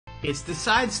It's the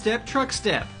Sidestep Truck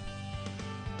Step.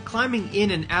 Climbing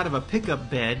in and out of a pickup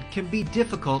bed can be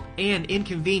difficult and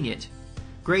inconvenient.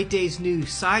 Great Day's new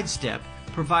Sidestep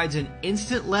provides an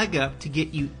instant leg up to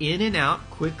get you in and out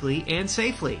quickly and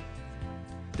safely.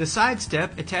 The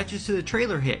Sidestep attaches to the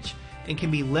trailer hitch and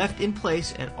can be left in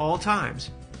place at all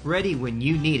times, ready when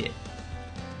you need it.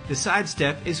 The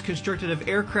Sidestep is constructed of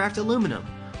aircraft aluminum,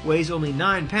 weighs only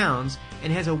 9 pounds,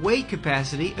 and has a weight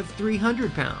capacity of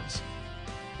 300 pounds.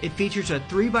 It features a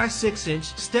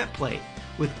 3x6-inch step plate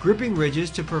with gripping ridges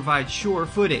to provide sure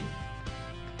footing.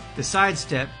 The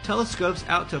Sidestep telescopes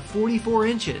out to 44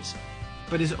 inches,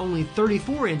 but is only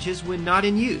 34 inches when not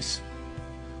in use.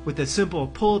 With a simple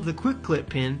pull of the quick clip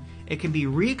pin, it can be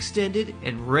re-extended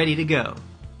and ready to go.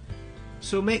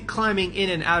 So make climbing in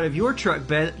and out of your truck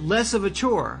bed less of a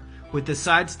chore with the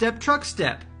Sidestep Truck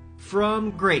Step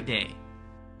from Great Day.